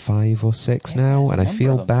like 5 or 6 now, and I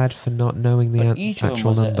feel bad for not knowing the each actual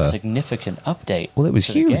of them was number. A significant update. Well, it was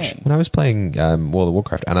huge. When I was playing World of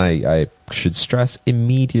Warcraft, and I should stress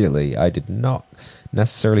immediately, I did not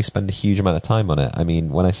necessarily spend a huge amount of time on it. I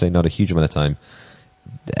mean, when I say not a huge amount of time,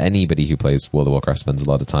 anybody who plays World of Warcraft spends a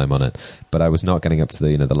lot of time on it, but I was not getting up to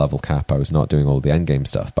the level cap. I was not doing all the endgame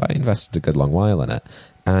stuff, but I invested a good long while in it.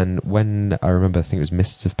 And when I remember, I think it was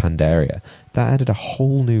Mists of Pandaria, that added a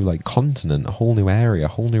whole new continent, a whole new area,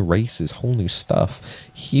 whole new races, whole new stuff,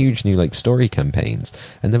 huge new story campaigns,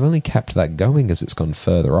 and they've only kept that going as it's gone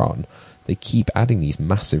further on. They keep adding these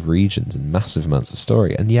massive regions and massive amounts of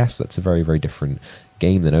story. And yes, that's a very, very different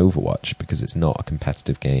game than Overwatch, because it's not a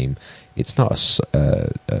competitive game. It's not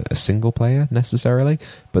a single player necessarily,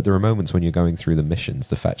 but there are moments when you're going through the missions,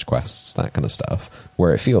 the fetch quests, that kind of stuff,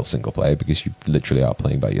 where it feels single player because you literally are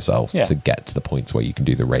playing by yourself to get to the points where you can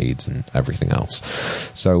do the raids and everything else.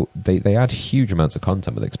 So they add huge amounts of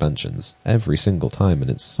content with expansions every single time,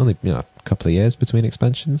 and it's only a couple of years between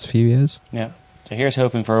expansions, a few years. Yeah. So here's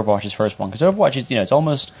hoping for Overwatch's first one, because Overwatch is it's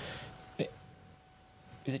almost,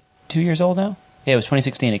 is it 2 years old now? Yeah, it was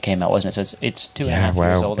 2016 it came out, wasn't it? So it's 2.5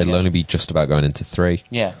 years old. It'll only be just about going into 3.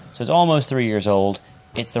 Yeah, so it's almost 3 years old.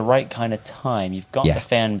 It's the right kind of time. You've got the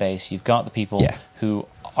fan base. You've got the people who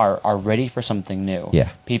are ready for something new. Yeah.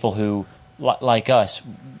 People who, like us,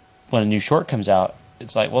 when a new short comes out,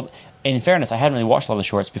 it's like, well, in fairness, I hadn't really watched a lot of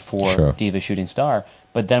shorts before D.Va Shooting Star,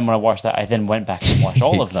 but then when I watched that, I then went back and watched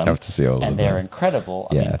all of them. Have to see all of them. And they're incredible.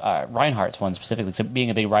 Yeah. I mean, Reinhardt's one specifically, so being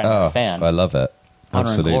a big Reinhardt fan. I love it. Honor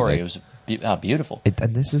Absolutely. and Glory, it was beautiful.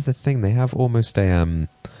 And this is the thing, they have almost a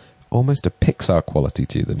Pixar quality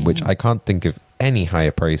to them, which I can't think of any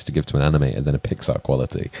higher praise to give to an animator than a Pixar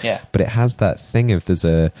quality. Yeah. But it has that thing of there's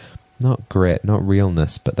a, not grit, not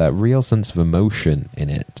realness, but that real sense of emotion in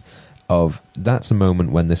it. Of that's a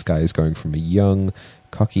moment when this guy is going from a young,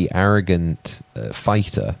 cocky, arrogant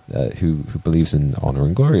fighter who believes in honor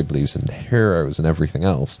and glory, believes in heroes and everything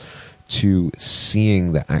else, to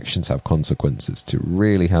seeing the actions have consequences, to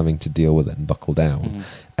really having to deal with it and buckle down.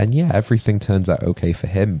 And yeah, everything turns out okay for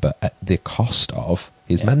him, but at the cost of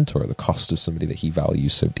his mentor, the cost of somebody that he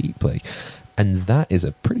values so deeply. And that is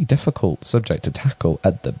a pretty difficult subject to tackle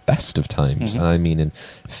at the best of times. I mean, in,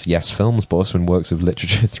 yes, films, but also in works of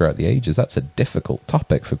literature throughout the ages, that's a difficult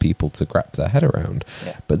topic for people to grab their head around.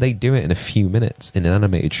 But they do it in a few minutes in an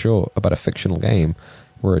animated short about a fictional game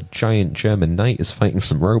where a giant German knight is fighting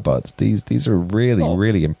some robots. These are really,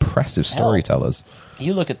 really impressive storytellers.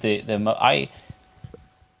 You look at I'm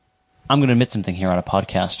going to admit something here on a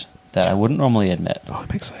podcast that I wouldn't normally admit. Oh,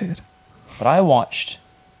 I'm excited. But I watched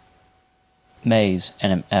Maze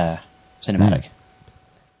and cinematic,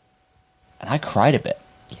 and I cried a bit.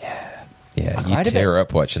 Yeah, you tear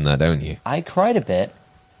up watching that, don't you? I cried a bit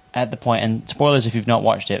at the point, and spoilers if you've not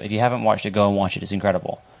watched it. If you haven't watched it, go and watch it. It's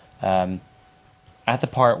incredible. At the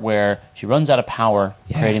part where she runs out of power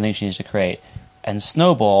creating things she needs to create, and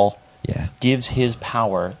Snowball gives his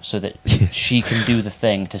power so that she can do the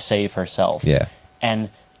thing to save herself.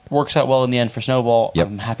 And works out well in the end for Snowball.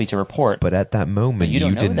 I'm happy to report. But at that moment, you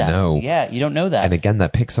didn't know. Yeah, you don't know that. And again,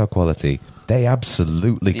 that Pixar quality, they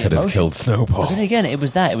absolutely could have killed Snowball. But then again, it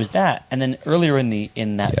was that. And then earlier in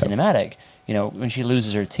that cinematic, you know, when she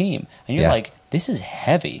loses her team, and you're like, this is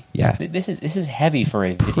heavy. This is heavy for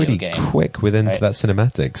a video game. Pretty quick within that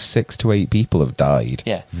cinematic. 6 to 8 people have died.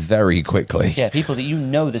 Very quickly. People that you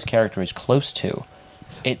know this character is close to.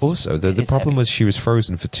 Also, the problem was she was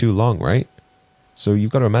frozen for too long, right? So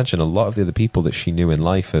you've got to imagine a lot of the other people that she knew in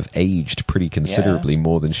life have aged pretty considerably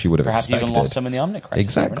more than she would have expected. Perhaps even lost some in the Omnic crisis.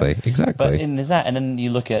 Exactly. But there's that, and then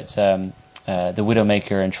you look at the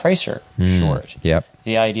Widowmaker and Tracer short.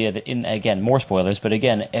 The idea that, again, more spoilers, but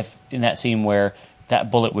again, if in that scene where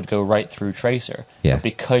that bullet would go right through Tracer, but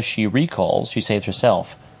because she recalls, she saves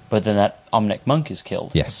herself, but then that Omnic monk is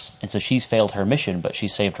killed. And so she's failed her mission, but she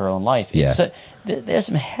saved her own life. There's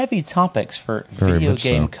some heavy topics for video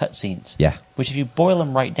game cutscenes. Which, if you boil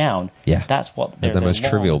them right down, that's what they're the most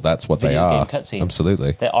trivial. That's what they are.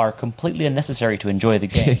 Absolutely, they are completely unnecessary to enjoy the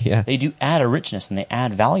game. They do add a richness and they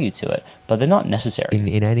add value to it, but they're not necessary.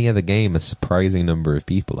 In any other game, a surprising number of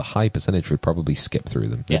people, a high percentage, would probably skip through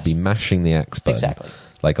them. They'd be mashing the X button,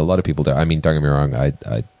 like a lot of people do. I mean, don't get me wrong. I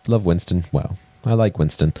love Winston. Well, I like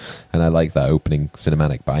Winston, and I like that opening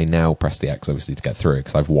cinematic, but I now press the X, obviously, to get through it,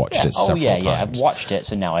 because I've watched it several times. I've watched it,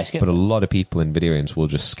 so now I skip. But a lot of people in video games will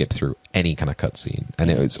just skip through any kind of cutscene, and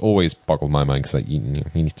it's always boggled my mind, because you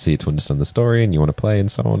need to see it to understand the story, and you want to play, and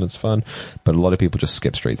so on, it's fun, but a lot of people just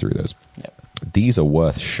skip straight through those. These are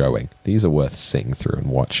worth showing. These are worth sitting through and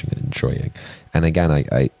watching and enjoying. And again,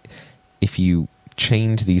 I if you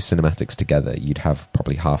chained these cinematics together, you'd have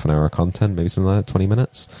probably half an hour of content, maybe something like that, 20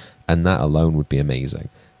 minutes. And that alone would be amazing.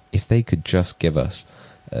 If they could just give us,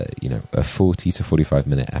 a 40 to 45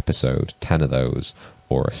 minute episode, 10 of those,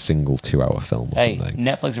 or a single 2-hour film or something.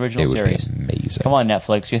 Netflix original series. It would be amazing. Come on,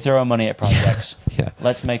 Netflix. You're throwing money at projects.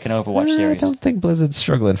 Let's make an Overwatch series. I don't think Blizzard's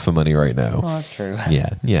struggling for money right now. Oh, that's true.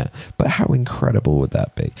 Yeah. But how incredible would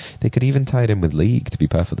that be? They could even tie it in with League, to be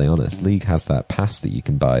perfectly honest. League has that pass that you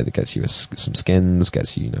can buy that gets you some skins,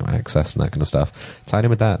 gets you, access and that kind of stuff. Tied in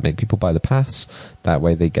with that, make people buy the pass. That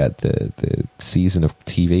way they get the season of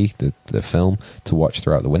TV, the film, to watch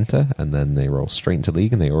throughout the winter, and then they roll straight into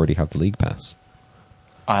League and they already have the League pass.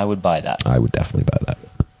 I would buy that. I would definitely buy that.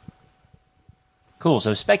 Cool.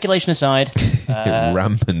 So speculation aside,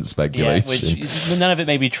 rampant speculation. Which none of it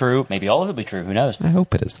may be true. Maybe all of it will be true. Who knows? I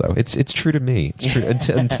hope it is, though. It's true to me. It's true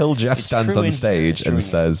until Jeff stands on stage and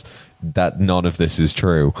says that none of this is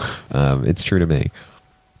true. It's true to me.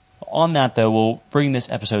 On that, though, we'll bring this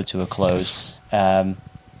episode to a close.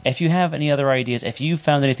 If you have any other ideas, if you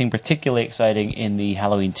found anything particularly exciting in the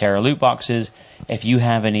Halloween Terror loot boxes, if you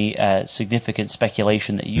have any significant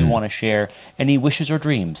speculation that you want to share, any wishes or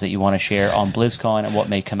dreams that you want to share on BlizzCon and what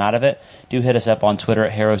may come out of it, do hit us up on Twitter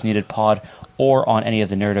at Heroes Needed Pod or on any of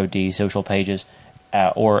the NerdOD social pages,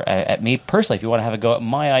 or at me personally if you want to have a go at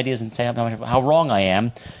my ideas and say how wrong I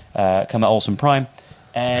am. Come at Olsen Prime.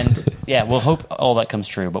 And we'll hope all that comes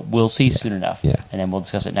true, but we'll see soon enough. And then we'll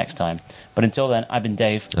discuss it next time. But until then, I've been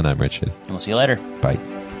Dave. And I'm Richard. And we'll see you later. Bye.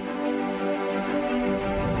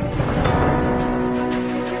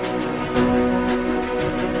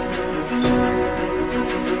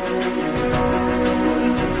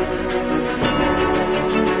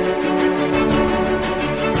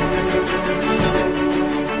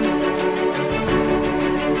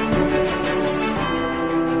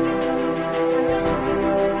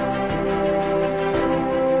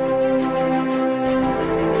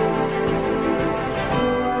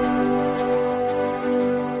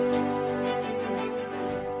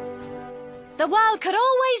 world could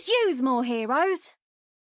always use more heroes.